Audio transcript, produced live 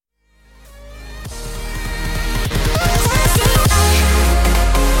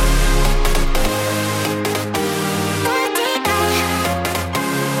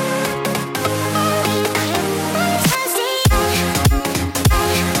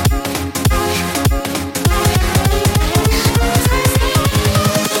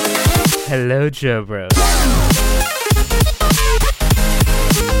Hello, Joe Bros.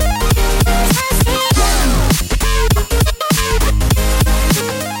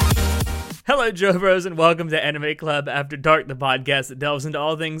 Hello, Joe Bros, and welcome to Anime Club After Dark, the podcast that delves into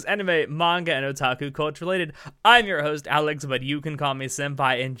all things anime, manga, and otaku culture related. I'm your host, Alex, but you can call me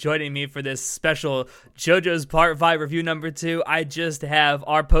Senpai, and joining me for this special JoJo's Part 5 review number 2, I just have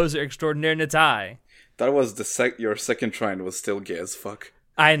our poser extraordinaire, Natai. That was your second try and it was still gay as fuck.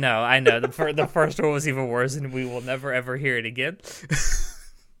 I know. The first one was even worse, and we will never, ever hear it again.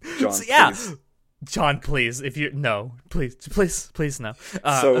 John, so, yeah. please. John, please, if you no, please no.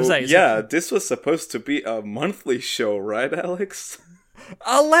 This was supposed to be a monthly show, right, Alex?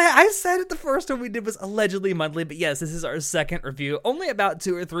 I said it the first one we did was allegedly monthly, but yes, this is our second review, only about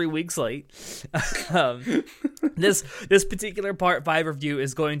 2 or 3 weeks late. This particular Part 5 review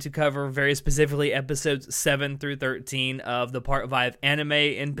is going to cover very specifically episodes 7 through 13 of the Part 5 anime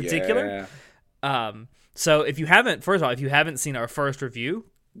in particular. Yeah. So if you haven't seen our first review,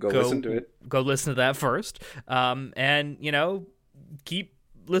 Go listen to it. Go listen to that first. And, keep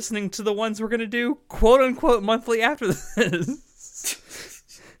listening to the ones we're going to do, quote-unquote, monthly after this.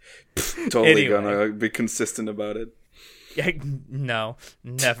 Totally gonna be consistent about it. Yeah, no,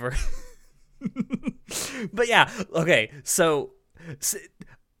 never. But yeah, okay, so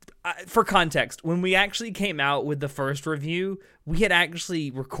for context, when we actually came out with the first review, we had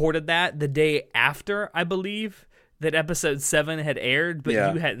actually recorded that the day after, I believe, that episode 7 had aired, but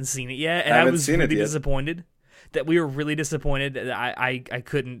you hadn't seen it yet, and I was really disappointed. We were really disappointed that I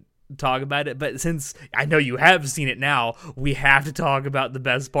couldn't talk about it, but since I know you have seen it now, we have to talk about the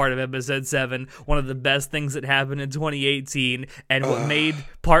best part of episode 7, one of the best things that happened in 2018, and what made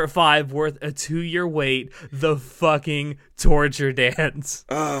Part 5 worth a 2-year wait, the fucking torture dance.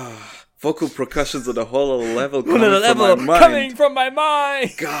 Vocal percussions on a whole other level coming from my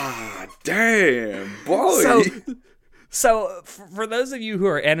mind. God damn, boy. So for those of you who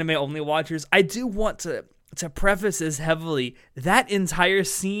are anime-only watchers, I do want to preface this heavily. That entire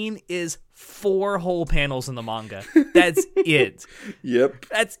scene is 4 whole panels in the manga. That's it. Yep.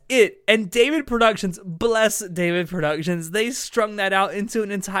 That's it. And David Productions, bless David Productions, they strung that out into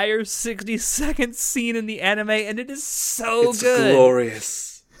an entire 60-second scene in the anime, and it is it's good. It's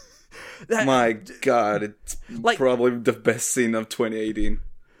glorious. My God, it's probably the best scene of 2018.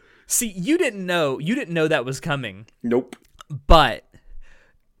 See, you didn't know that was coming. Nope. But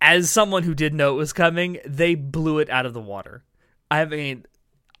as someone who did know it was coming, they blew it out of the water. I mean,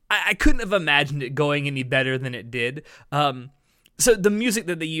 I couldn't have imagined it going any better than it did. So the music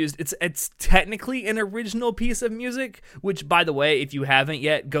that they used, it's technically an original piece of music, which, by the way, if you haven't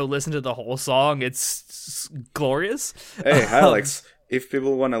yet, go listen to the whole song. It's glorious. Hey, Alex, if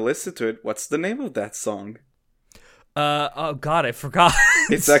people want to listen to it, what's the name of that song? Oh God, I forgot.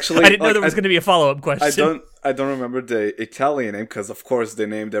 It's actually I didn't know there was going to be a follow-up question. I don't remember the Italian name because, of course, they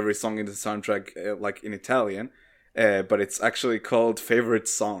named every song in the soundtrack in Italian. But it's actually called Favorite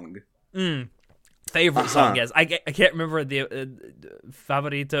Song. Favorite song, yes. I can't remember the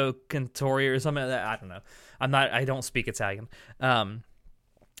Favorito Cantori or something like that. I don't know. I don't speak Italian. But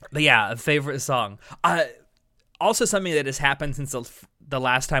yeah, a favorite song. Also, something that has happened since the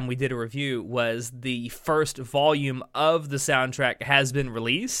last time we did a review was the first volume of the soundtrack has been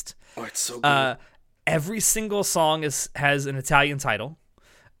released. Oh, it's so good. Every single song has an Italian title.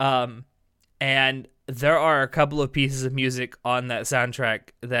 And there are a couple of pieces of music on that soundtrack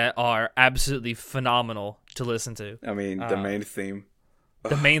that are absolutely phenomenal to listen to. I mean, the main theme.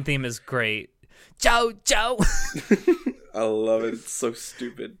 The main theme is great. Ciao, ciao. I love it. It's so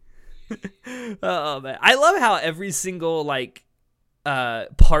stupid. Oh man, I love how every single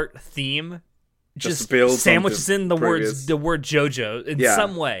part theme just sandwiches in the word JoJo in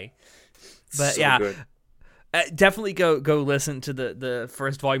some way. But so good. Definitely go listen to the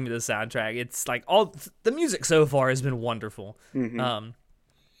first volume of the soundtrack. It's like all the music so far has been wonderful. Mm-hmm.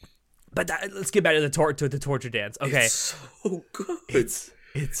 But let's get back to the torture dance. Okay, it's so good.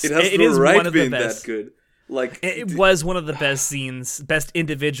 It is one of the best. That good. It was one of the best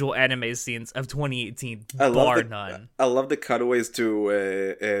individual anime scenes of 2018, bar none. I love the cutaways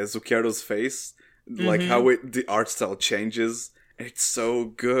to Zucchero's face, like how the art style changes. It's so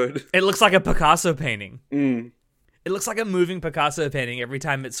good. It looks like a Picasso painting. It looks like a moving Picasso painting every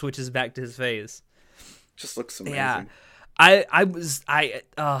time it switches back to his face. Just looks amazing. Yeah.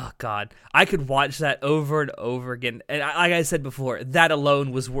 Oh God, I could watch that over and over again. And like I said before, that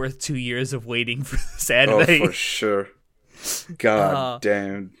alone was worth 2 years of waiting for this anime. Oh, for sure. God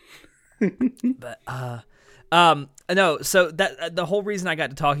damn. But no. So that the whole reason I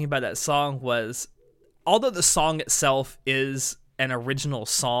got to talking about that song was, although the song itself is an original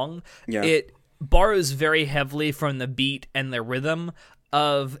song. Yeah. It borrows very heavily from the beat and the rhythm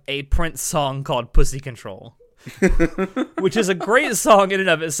of a Prince song called Pussy Control, which is a great song in and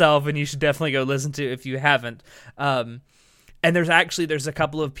of itself, and you should definitely go listen to it if you haven't. And there's a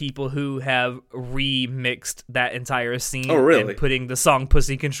couple of people who have remixed that entire scene and putting the song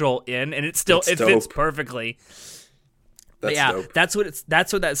Pussy Control in, and it fits perfectly. Dope. That's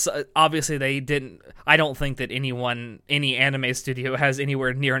obviously they didn't. I don't think that any anime studio has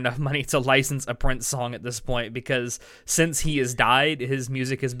anywhere near enough money to license a Prince song at this point, because since he has died, his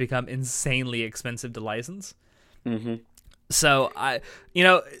music has become insanely expensive to license. Mm-hmm. So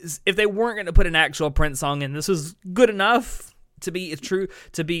if they weren't going to put an actual Prince song in, this was good enough to be true.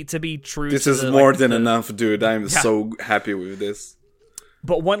 This is more than enough, dude. I'm so happy with this.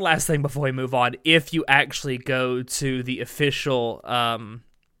 But one last thing before we move on: if you actually go to the official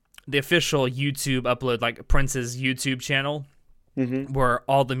YouTube upload, like Prince's YouTube channel, where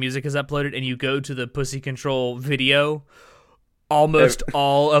all the music is uploaded, and you go to the Pussy Control video, almost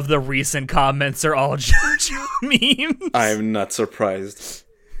all of the recent comments are all JoJo memes. I'm not surprised.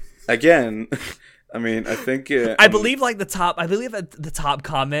 Again, I mean, I think I believe the top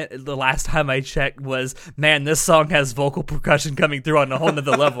comment the last time I checked was, "Man, this song has vocal percussion coming through on a whole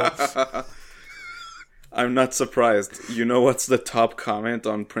nother level." I'm not surprised. You know what's the top comment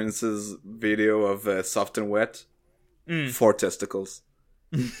on Prince's video of Soft and Wet? 4 testicles.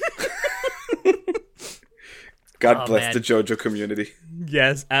 God bless the JoJo community.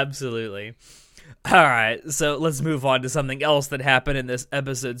 Yes, absolutely. All right, so let's move on to something else that happened in this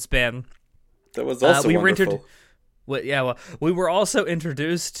episode span. That was also wonderful. We were also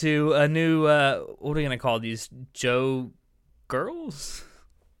introduced to a new, what are we going to call these? Joe girls?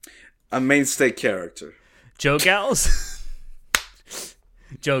 A mainstay character. Joe gals?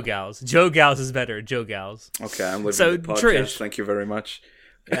 Joe gals. Joe gals is better. Joe gals. Okay, I'm leaving the podcast. Trish. Thank you very much.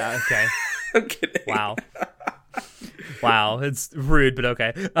 Yeah, okay. I'm kidding. Wow, it's rude, but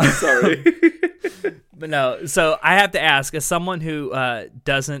okay. Sorry. But no, so I have to ask, as someone who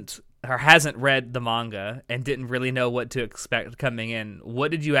doesn't or hasn't read the manga and didn't really know what to expect coming in,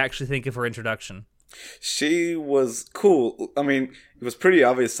 what did you actually think of her introduction? She was cool. I mean, it was pretty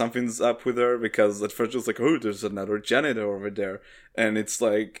obvious something's up with her, because at first it was like, oh, there's another janitor over there. And it's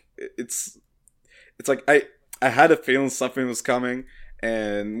like, I had a feeling something was coming.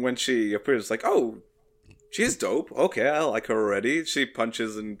 And when she appeared, it's like, oh, she's dope. Okay, I like her already. She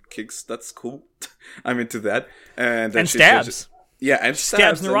punches and kicks. That's cool. I'm into that. And then she stabs. And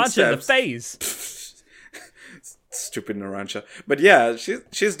stabs Narancia in the face. Stupid Narancia. But yeah,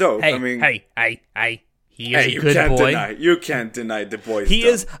 she's dope. Hey, I mean, hey. He is a good boy. You can't deny the boy. He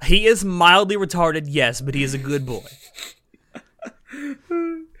is mildly retarded, yes, but he is a good boy.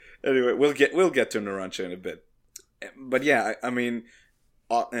 Anyway, we'll get to Narancia in a bit. But yeah, I mean,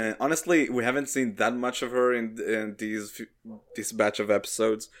 honestly, we haven't seen that much of her in this batch of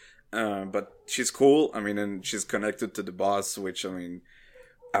episodes. But she's cool. I mean, and she's connected to the boss, which, I mean,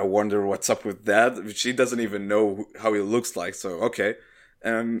 I wonder what's up with that. She doesn't even know how he looks like, so okay.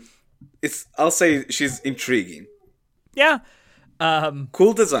 I'll say she's intriguing. Yeah.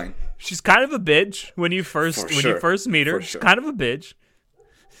 Cool design. She's kind of a bitch when you first meet her. She's kind of a bitch.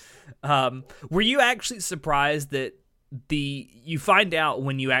 Were you actually surprised that you find out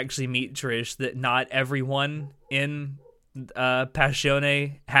when you actually meet Trish that not everyone in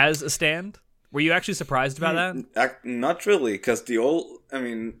Passione has a stand? Were you actually surprised about that? Not really, because the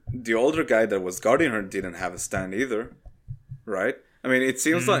older guy that was guarding her didn't have a stand either, right? I mean, it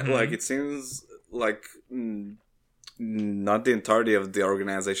seems like not the entirety of the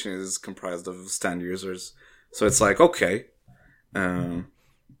organization is comprised of stand users, so it's like, okay,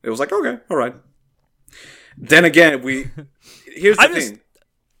 it was like, okay, all right. Then again, here's the thing.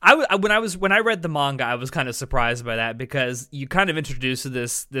 When I read the manga, I was kind of surprised by that, because you kind of introduced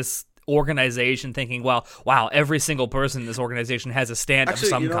this organization thinking, wow, every single person in this organization has a stand of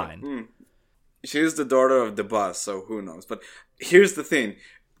some kind. She's the daughter of the boss, so who knows? But here's the thing.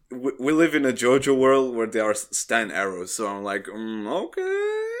 We live in a JoJo world where there are stand arrows, so I'm like,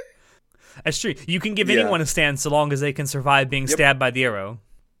 okay. That's true. You can give anyone a stand so long as they can survive being stabbed by the arrow.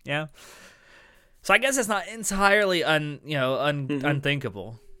 Yeah. So I guess it's not entirely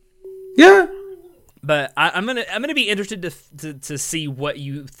unthinkable. Yeah. But I'm gonna be interested to see what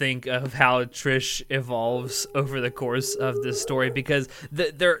you think of how Trish evolves over the course of this story, because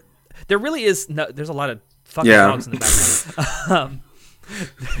there really is there's a lot of fucking dogs in the background.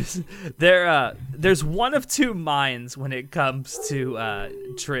 There's one of two minds when it comes to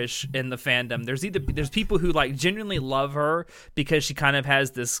Trish in the fandom. There's people who like genuinely love her because she kind of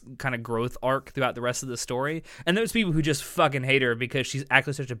has this kind of growth arc throughout the rest of the story, and there's people who just fucking hate her because she's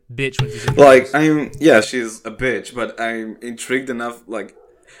actually such a bitch when she's she's a bitch, but I'm intrigued enough. Like,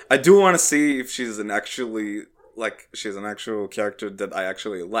 I do want to see if she's an actual character that I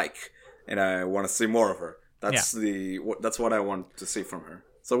actually like, and I want to see more of her. That's what I want to see from her.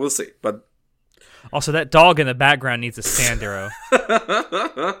 So we'll see. But also, that dog in the background needs a stand arrow.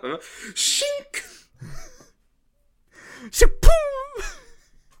 Shink.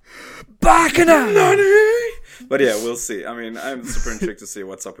 Back in But yeah, we'll see. I mean, I'm super intrigued to see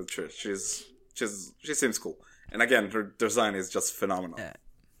what's up with Trish. She seems cool, and again, her design is just phenomenal.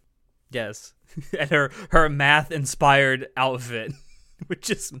 Yes, and her math inspired outfit. With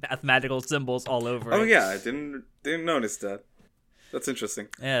just mathematical symbols all over it. Oh yeah, I didn't notice that. That's interesting.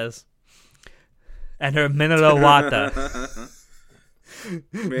 Yes. And her Mineral Wata.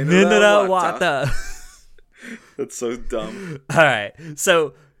 Mineral Wata. That's so dumb. Alright,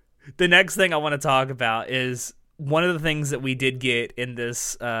 so the next thing I want to talk about is one of the things that we did get in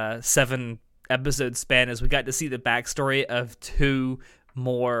this 7 episode span is we got to see the backstory of 2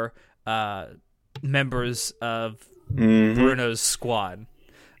 more members of Bruno's squad,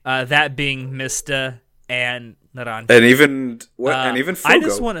 that being Mista and Narancia, and even Fugo. I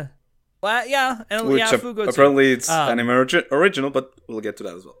just want to, Fugo apparently too. It's anime original, but we'll get to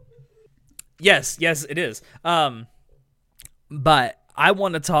that as well. Yes, it is. But I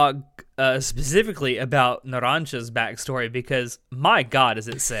want to talk specifically about Narancia's backstory because my God, is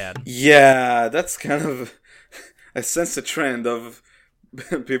it sad? Yeah, that's kind of. I sense a trend of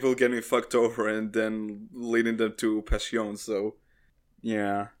people getting fucked over and then leading them to Passion, so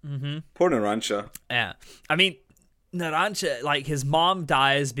yeah. Poor Narancia. Yeah. I mean, Narancia, like, his mom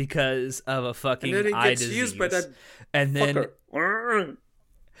dies because of a fucking eye disease. Used by that and then fucker.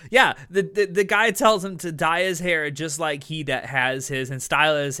 Yeah, the guy tells him to dye his hair just like he has his and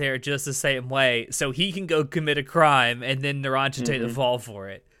style his hair just the same way so he can go commit a crime and then Narancia take the fall for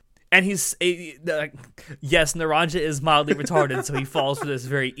it. And yes, Narancia is mildly retarded, so he falls for this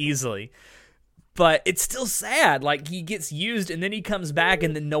very easily. But it's still sad. Like, he gets used, and then he comes back,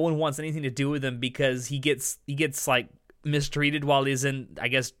 and then no one wants anything to do with him because he gets like mistreated while he's in, I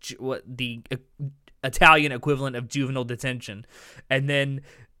guess, what the Italian equivalent of juvenile detention. And then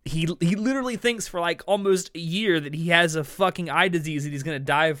he literally thinks for like almost a year that he has a fucking eye disease that he's gonna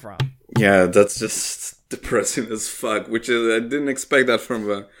die from. Yeah, that's just depressing as fuck. Which is, I didn't expect that from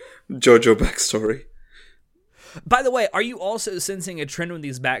a JoJo backstory. By the way, are you also sensing a trend with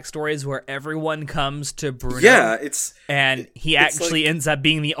these backstories where everyone comes to Bruno? Yeah, he actually ends up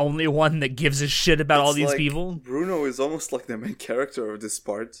being the only one that gives a shit about all these people? Bruno is almost like the main character of this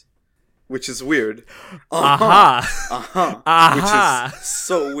part, which is weird. Which is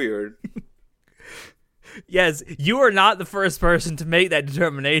so weird. Yes, you are not the first person to make that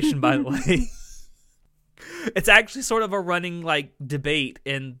determination, by the way. It's actually sort of a running like debate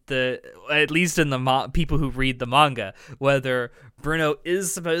in at least in the people who read the manga, whether Bruno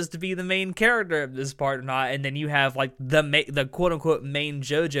is supposed to be the main character of this part or not, and then you have like the quote unquote main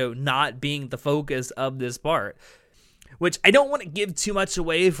JoJo not being the focus of this part. Which I don't want to give too much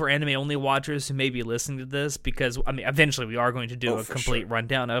away for anime only watchers who may be listening to this, because I mean eventually we are going to do a complete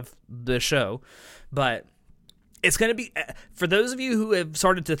rundown of the show, but it's going to be, for those of you who have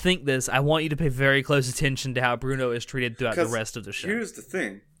started to think this, I want you to pay very close attention to how Bruno is treated throughout the rest of the show. Here's the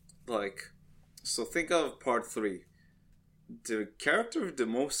thing. So think of part 3. The character with the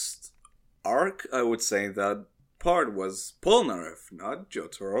most arc, I would say, that part was Polnareff, not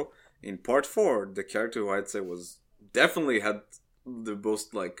Jotaro. In part 4, the character who I'd say was definitely had the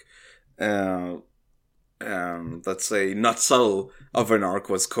most, let's say, not subtle of an arc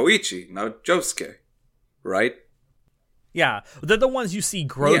was Koichi, not Josuke. Right? Yeah, they're the ones you see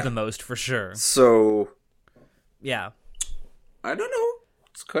grow the most, for sure. So, yeah, I don't know.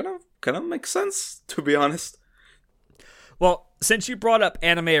 It's kind of makes sense, to be honest. Well, since you brought up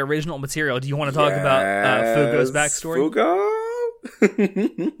anime original material, do you want to talk about Fugo's backstory? Fugo?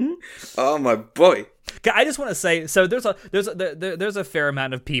 Oh my boy! I just want to say, so there's a fair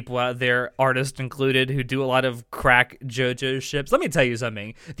amount of people out there, artists included, who do a lot of crack JoJo ships. Let me tell you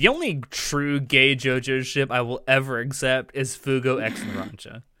something. The only true gay JoJo ship I will ever accept is Fugo x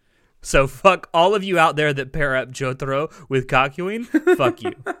Narancia. So fuck all of you out there that pair up Jotaro with Kakyoin. Fuck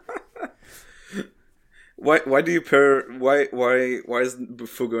you. Why do you pair? Why is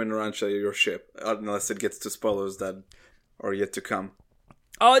Fugo and Narancia your ship? Unless it gets to spoilers that are yet to come.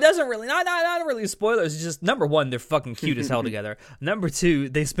 Oh, it doesn't really, not really spoilers. It's just, number one, they're fucking cute as hell together. Number two,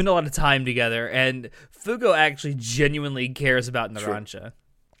 they spend a lot of time together, and Fugo actually genuinely cares about Narancia.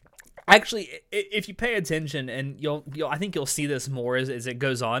 Actually, if you pay attention, and you'll I think you'll see this more as it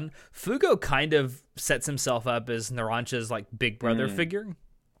goes on, Fugo kind of sets himself up as Narancia's like big brother figure.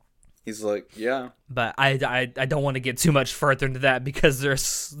 He's like, yeah. But I don't want to get too much further into that because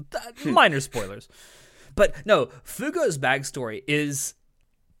there's minor spoilers. But no, Fugo's backstory is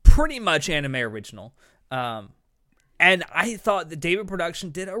pretty much anime original. And I thought the David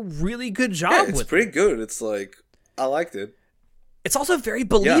Production did a really good job with it. It's pretty good. It's like, I liked it. It's also very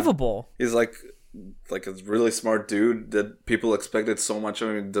believable. Yeah. He's like a really smart dude that people expected so much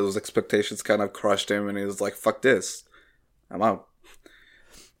of him. Those expectations kind of crushed him, and he was like, "Fuck this, I'm out."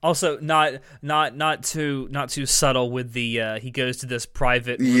 Also, not too subtle with the he goes to this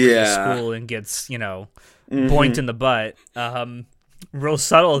private school and gets boinked in the butt. Real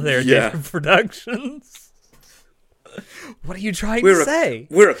subtle there, David Productions. What are you trying to say?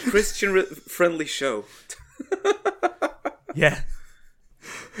 We're a Christian-friendly show. Yeah.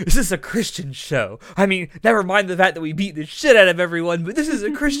 This is a Christian show. I mean, never mind the fact that we beat the shit out of everyone, but this is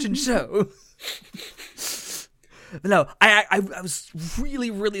a Christian show. No, I was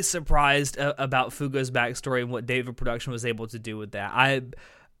really, really surprised about Fugo's backstory and what David Production was able to do with that.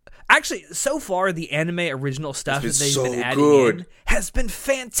 Actually, so far, the anime original stuff that they've been adding in has been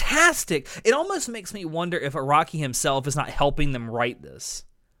fantastic. It almost makes me wonder if Araki himself is not helping them write this.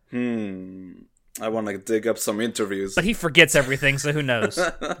 I want to dig up some interviews. But he forgets everything, so who knows?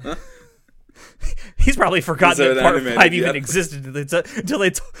 He's probably forgotten that Part 5 even existed until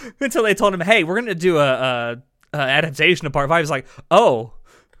they told him, hey, we're going to do a adaptation of Part 5. He's like, oh,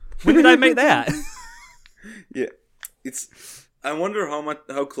 when did I make that? Yeah. I wonder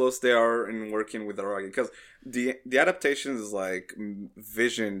how close they are in working with Araki, because the adaptation is like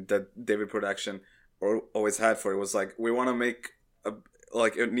vision that David Production always had for it. Was like, we want to make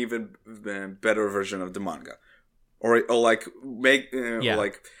an even better version of the manga, or like make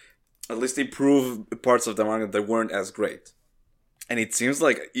like at least improve parts of the manga that weren't as great. And it seems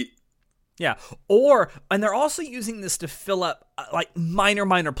like and they're also using this to fill up like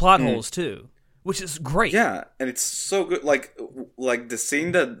minor plot holes too, which is great. Yeah, and it's so good. Like the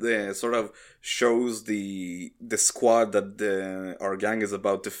scene that sort of shows the squad that our gang is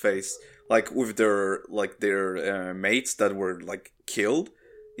about to face, like with their mates that were like killed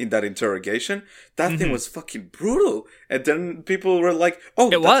in that interrogation. That thing was fucking brutal. And then people were like, "Oh,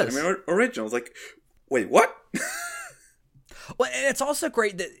 that's original." I was like, "Wait, what?" Well, and it's also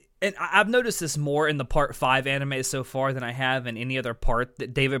great that, and I've noticed this more in the Part 5 anime so far than I have in any other part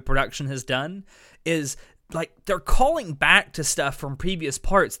that David Production has done, is like they're calling back to stuff from previous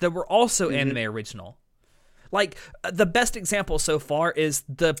parts that were also anime original. Like, the best example so far is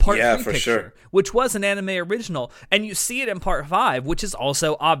the Part 3 picture, which was an anime original. And you see it in Part 5, which is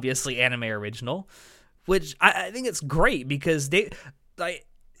also obviously anime original, which I think it's great because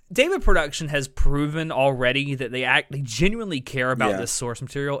David Production has proven already that they genuinely care about this source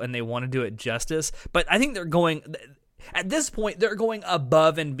material and they want to do it justice. But I think at this point, they're going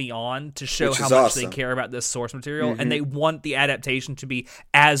above and beyond to show how much they care about this source material, and they want the adaptation to be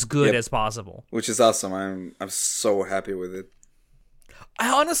as good as possible. Which is awesome. I'm so happy with it. I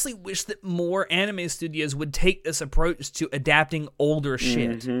honestly wish that more anime studios would take this approach to adapting older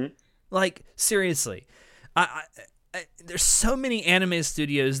shit. Like, seriously. There's so many anime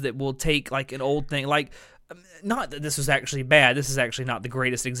studios that will take like an old thing, like, not that this was actually bad, this is actually not the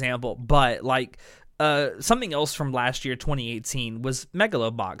greatest example, but like something else from last year, 2018, was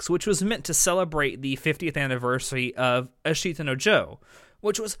Megalobox, which was meant to celebrate the 50th anniversary of Ashita no Joe,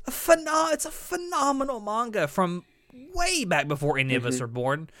 which was it's a phenomenal manga from way back before any of us were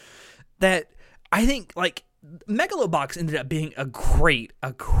born, that I think like Megalobox ended up being a great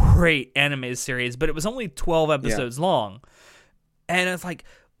anime series, but it was only 12 episodes long. And it's like,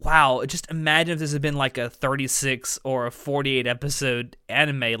 wow, just imagine if this had been like a 36 or a 48 episode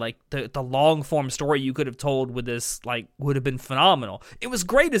anime, like the long form story you could have told with this like would have been phenomenal. It was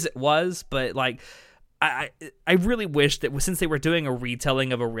great as it was, but like I really wish that since they were doing a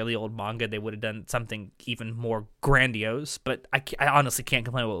retelling of a really old manga, they would have done something even more grandiose. But I honestly can't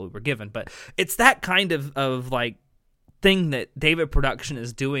complain about what we were given. But it's that kind of like thing that David Production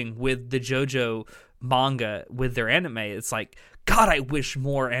is doing with the JoJo manga with their anime. It's like, God, I wish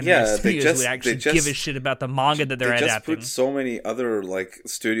more anime studios would actually give a shit about the manga that they're adapting. They just put so many other like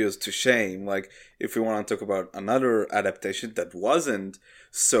studios to shame. Like, if we want to talk about another adaptation that wasn't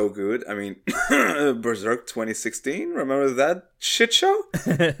so good, I mean, Berserk 2016. Remember that shit show?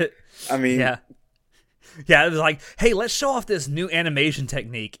 I mean, Yeah, it was like, hey, let's show off this new animation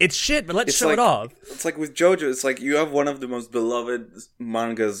technique. It's shit, but let's It's show like- it off. It's like with JoJo, it's like you have one of the most beloved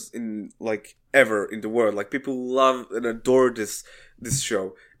mangas in like ever in the world. Like people love and adore this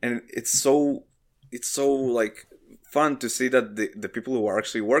show, and it's so like fun to see that the people who are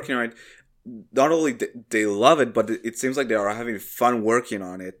actually working on it, not only they love it, but it seems like they are having fun working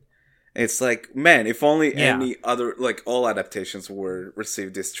on it. It's like, man, if only any other, like, all adaptations were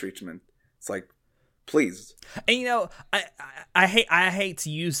received this treatment. It's like, please. And you know, I hate to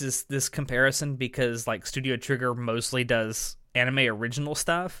use this comparison because like Studio Trigger mostly does anime original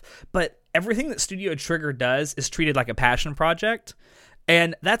stuff, but everything that Studio Trigger does is treated like a passion project.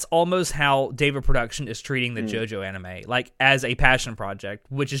 And that's almost how David Production is treating the JoJo anime, like as a passion project,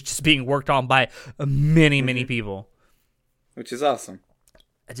 which is just being worked on by many people. Which is awesome.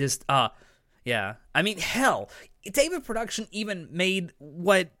 Yeah. I mean, hell, David Production even made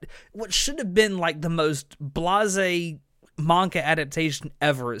what should have been like the most blasé manga adaptation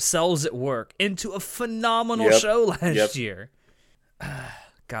ever, Cells at Work, into a phenomenal show last year.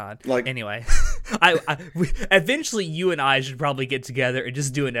 God. Like, anyway, eventually you and I should probably get together and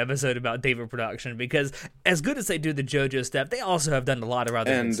just do an episode about David Production, because as good as they do the JoJo stuff, they also have done a lot of other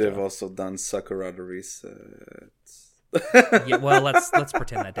and good they've stuff. also done Sakura the Resets. Yeah, well, let's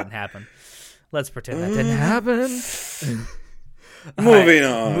pretend that didn't happen. Let's pretend that didn't happen.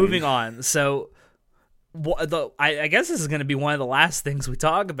 Moving on. So, I guess this is going to be one of the last things we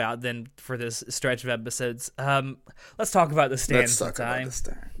talk about then for this stretch of episodes. Let's talk about the stands. Let's talk about the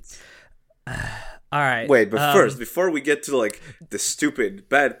stands. All right. Wait, but first, before we get to like the stupid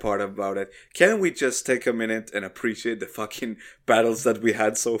bad part about it, can we just take a minute and appreciate the fucking battles that we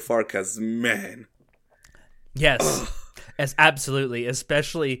had so far? Because man, yes, yes, absolutely.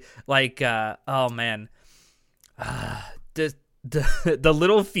 Especially like, oh man, the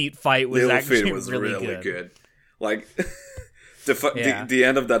Little Feet fight was really good. Like the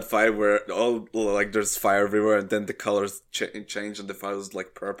end of that fight where all like there's fire everywhere and then the colors change and the fire was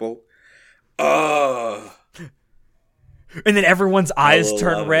like purple. Oh. And then everyone's eyes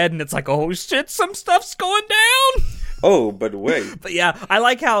turn red and it's like, oh shit, some stuff's going down. Oh, but wait. But yeah, I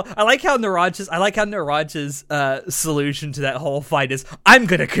like how Naraja's solution to that whole fight is, I'm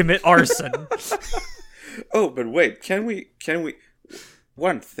gonna commit arson. Oh, but wait, can we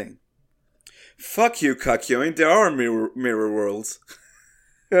one thing. Fuck you, Kakyoin, there are mirror worlds.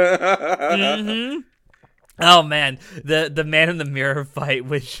 Mm-hmm. Oh man, the man in the mirror fight,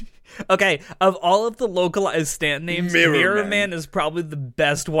 which okay, of all of the localized stand names, Mirror Man is probably the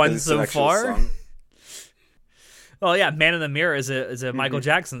best one so far. Song. Well, yeah, Man in the Mirror is a Michael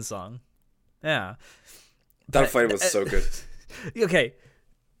Jackson song. Yeah. That fight was so good. Okay.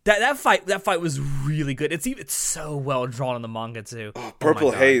 That fight was really good. It's so well drawn in the manga too. Oh,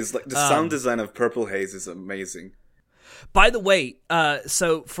 Purple Haze, like the sound design of Purple Haze is amazing. By the way,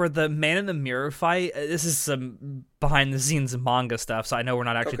 so for the Man in the Mirror fight, this is some behind the scenes manga stuff, so I know we're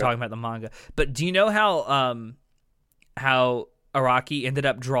not actually talking about the manga. But do you know how Araki ended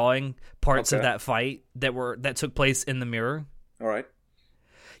up drawing parts of that fight that took place in the mirror? All right.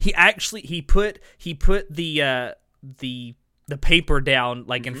 He put the paper down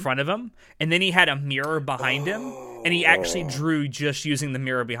like in front of him, and then he had a mirror behind him, and he actually drew just using the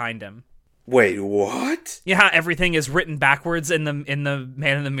mirror behind him. Wait, what? Yeah, how everything is written backwards in the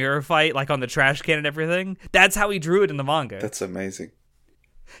Man in the Mirror fight, like on the trash can and everything. That's how he drew it in the manga. That's amazing.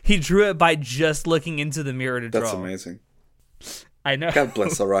 He drew it by just looking into the mirror to draw. That's amazing. I know. God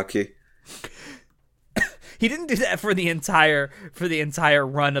bless Araki. He didn't do that for the entire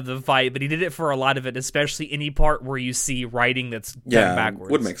run of the fight, but he did it for a lot of it, especially any part where you see writing that's done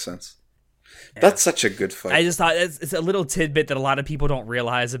backwards. Would make sense. Yeah. That's such a good fight. I just thought it's a little tidbit that a lot of people don't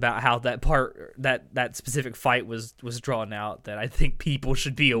realize about how that part that specific fight was drawn out, that I think people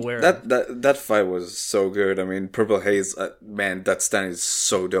should be aware of. That fight was so good. I mean, Purple Haze, man, that stand is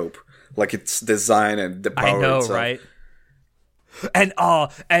so dope. Like its design and the power. I know, itself. right? And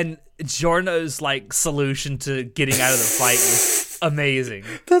Giorno's like solution to getting out of the fight was amazing.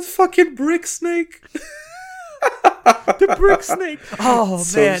 That fucking brick snake. The brick snake. Oh man,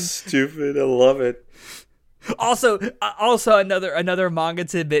 so stupid. I love it. Also another manga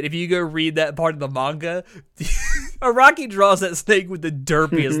tidbit. If you go read that part of the manga, Araki draws that snake with the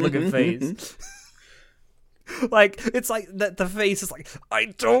derpiest looking face. Like it's like that. The face is like, I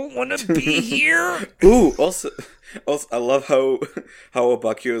don't want to be here. Ooh, also, I love how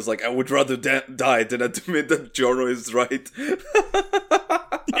Obakio is like, I would rather die than admit that Giorno is right.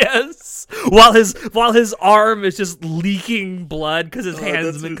 Yes, while his arm is just leaking blood because his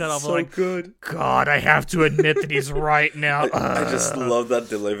hand's been cut off. So like, good. God, I have to admit that he's right now. I just love that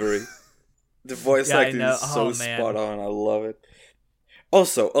delivery. The voice Yeah, I acting know. is so Oh, man. spot on. I love it.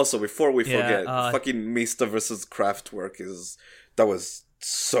 Also, before we Yeah, forget, fucking Mista versus Kraftwerk that was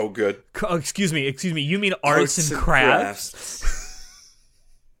so good. Oh, excuse me. You mean arts and crafts?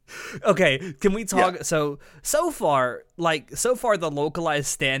 Okay, can we talk? Yeah. So far, the localized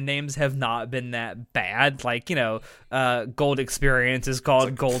stand names have not been that bad. Like, Gold Experience is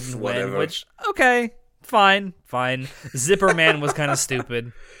called Golden Wind, whatever. which okay, fine. Zipper Man was kind of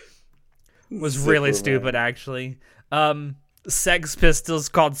stupid. Was really Zipper Man. stupid, actually. Sex Pistols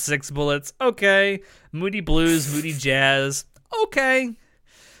called Six Bullets. Okay. Moody Blues, Moody Jazz. Okay.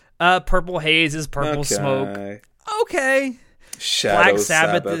 Purple Haze is Purple Smoke. Okay. Black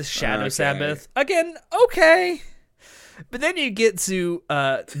Sabbath is Shadow Sabbath. Again, okay. But then you get to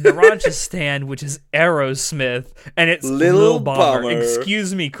Narancia's stand, which is Aerosmith, and it's Lil Bomber.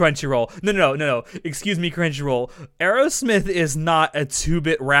 Excuse me, Crunchyroll. No. Excuse me, Crunchyroll. Aerosmith is not a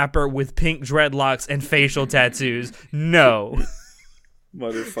 2-bit rapper with pink dreadlocks and facial tattoos. No.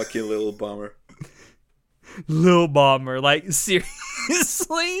 Motherfucking Lil Bomber. Lil Bomber. Like,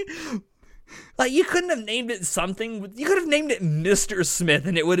 seriously? Like, you couldn't have named it something. You could have named it Mr. Smith,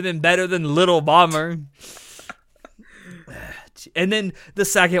 and it would have been better than Little Bomber. And then the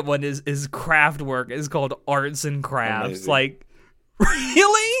second one is Kraftwerk. It's called Arts and Crafts. Amazing. Like,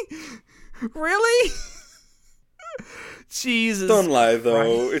 really? Jesus. Don't lie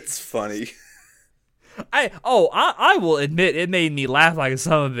though, Christ. it's funny. I will admit it made me laugh like a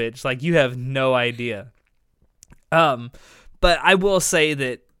son of a bitch. Like, you have no idea. But I will say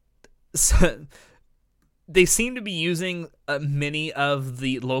that they seem to be using many of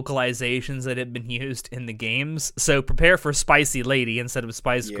the localizations that have been used in the games. So prepare for Spicy Lady instead of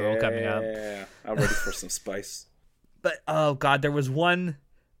Spice Girl coming up. Yeah, I'm ready for some spice. But oh god, there was one.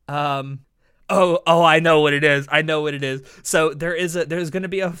 I know what it is. So there's going to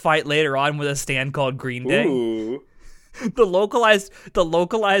be a fight later on with a stand called Green Day. Ooh. The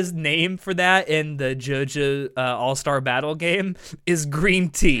localized name for that in the JoJo All-Star Battle game is Green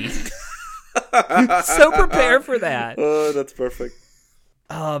Tea. So prepare for that. Oh, that's perfect.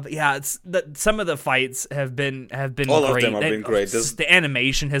 Yeah, some of the fights have been All great. of them have been great. The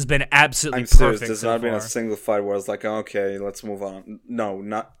animation has been absolutely I'm perfect. serious. There's so not been far. a single fight where I was like, okay, let's move on. No,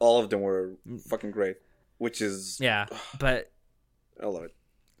 not all of them were fucking great. Which is Yeah, but I love it.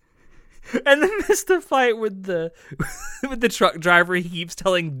 and then there's the fight with the truck driver. He keeps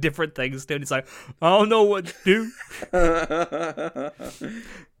telling different things to him. He's like, I don't know what to do.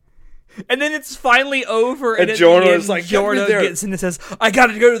 And then it's finally over, and Giorno at the is end, like, "Get me Giorno there." gets in and says, I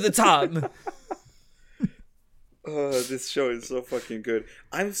gotta go to the top. This show is so fucking good.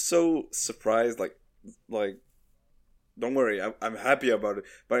 I'm so surprised. Like, don't worry, I'm happy about it.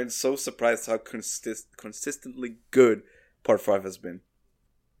 But I'm so surprised how consistently good Part 5 has been.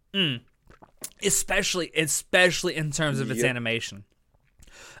 Especially in terms of its animation.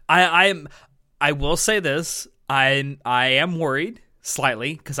 I will say this. I am worried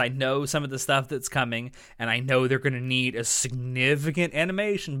slightly because I know some of the stuff that's coming, and I know they're going to need a significant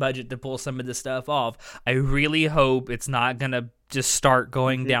animation budget to pull some of this stuff off. I really hope it's not going to just start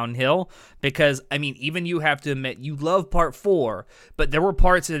going downhill, because I mean, even you have to admit you love Part 4, but there were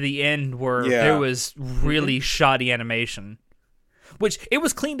parts at the end where there was really shoddy animation. Which, it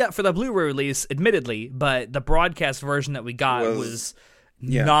was cleaned up for the Blu-ray release, admittedly, but the broadcast version that we got was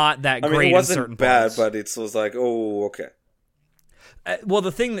not that great. It wasn't in certain bad, parts. but it was like, oh, okay. Well,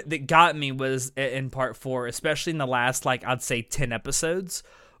 the thing that got me was in Part 4, especially in the last, I'd say 10 episodes,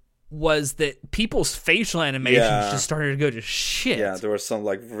 was that people's facial animations just started to go to shit. Yeah, there were some,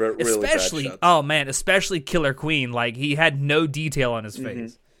 really especially, bad shots. Especially Killer Queen. He had no detail on his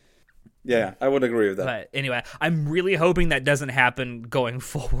face. Yeah, I would agree with that. But anyway, I'm really hoping that doesn't happen going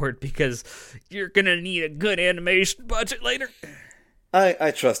forward, because you're going to need a good animation budget later.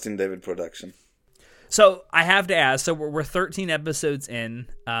 I trust in David Production. So I have to ask, so we're 13 episodes in.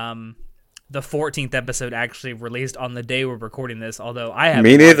 The 14th episode actually released on the day we're recording this, although I haven't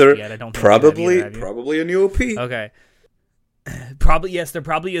Me neither. watched it yet. I don't think you have either, have you? Probably a new OP. Okay. Probably, yes, there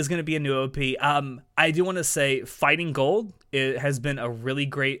probably is going to be a new OP. I do want to say Fighting Gold, it has been a really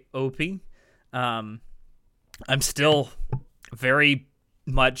great OP. I'm still very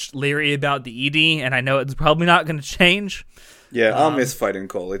much leery about the ED, and I know it's probably not going to change. Yeah, I'll miss Fighting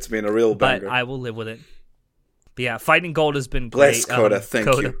Gold. It's been a real banger. But I will live with it. But yeah, Fighting Gold has been Bless great. Coda, thank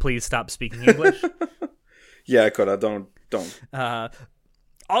Coda, you. please stop speaking English. Yeah, Coda, don't.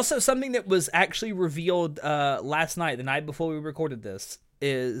 Also, something that was actually revealed last night, the night before we recorded this,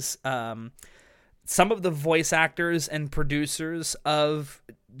 is some of the voice actors and producers of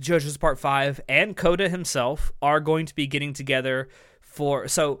JoJo's Part 5 and Coda himself are going to be getting together for...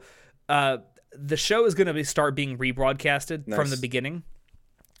 So, the show is going to start being rebroadcasted from the Nice. beginning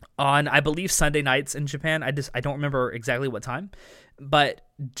on, I believe, Sunday nights in Japan. I don't remember exactly what time, but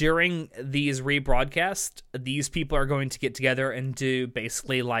during these rebroadcasts, these people are going to get together and do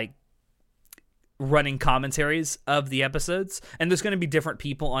basically like running commentaries of the episodes, and there's going to be different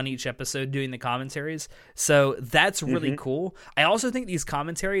people on each episode doing the commentaries, so that's really cool. I also think these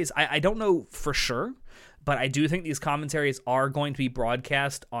commentaries, I don't know for sure, but I do think these commentaries are going to be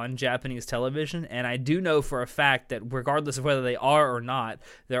broadcast on Japanese television, and I do know for a fact that regardless of whether they are or not,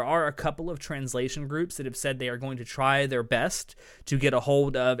 there are a couple of translation groups that have said they are going to try their best to get a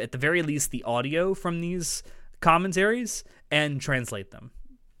hold of, at the very least, the audio from these commentaries and translate them.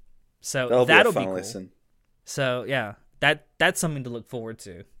 So that'll be cool. Listen. So yeah, that's something to look forward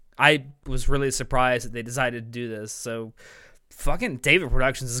to. I was really surprised that they decided to do this. So fucking David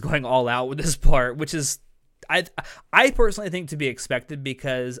Productions is going all out with this part, which is I personally think to be expected,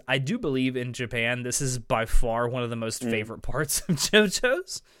 because I do believe in Japan this is by far one of the most favorite parts of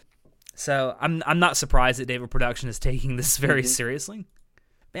JoJo's. So I'm not surprised that David Production is taking this very seriously.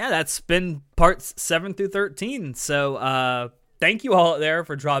 Yeah, that's been parts 7 through 13. So thank you all out there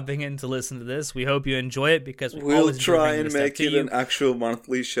for dropping in to listen to this. We hope you enjoy it, because we'll try and make it an actual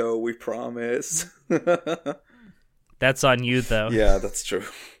monthly show, we promise. That's on you, though. Yeah, that's true.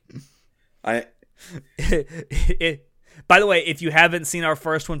 By the way, if you haven't seen our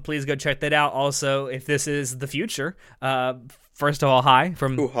first one, please go check that out. Also, if this is the future, first of all, hi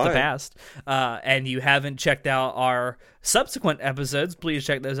from the past. And you haven't checked out our subsequent episodes, please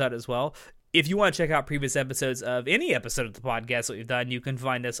check those out as well. If you want to check out previous episodes of any episode of the podcast that we've done, you can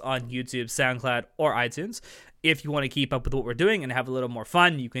find us on YouTube, SoundCloud, or iTunes. If you want to keep up with what we're doing and have a little more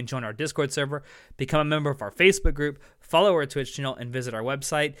fun, you can join our Discord server, become a member of our Facebook group, follow our Twitch channel, and visit our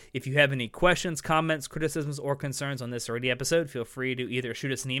website. If you have any questions, comments, criticisms, or concerns on this or any episode, feel free to either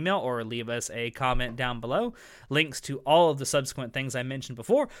shoot us an email or leave us a comment down below. Links to all of the subsequent things I mentioned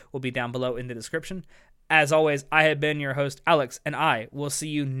before will be down below in the description. As always, I have been your host, Alex, and I will see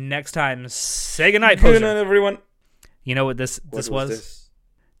you next time. Say goodnight, Poser. Good night, everyone. You know what this was? This?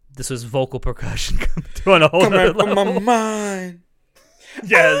 This was vocal percussion coming through on a whole other level. From my mind.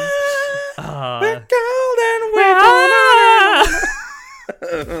 Yes. We're golden,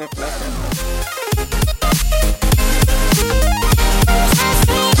 we're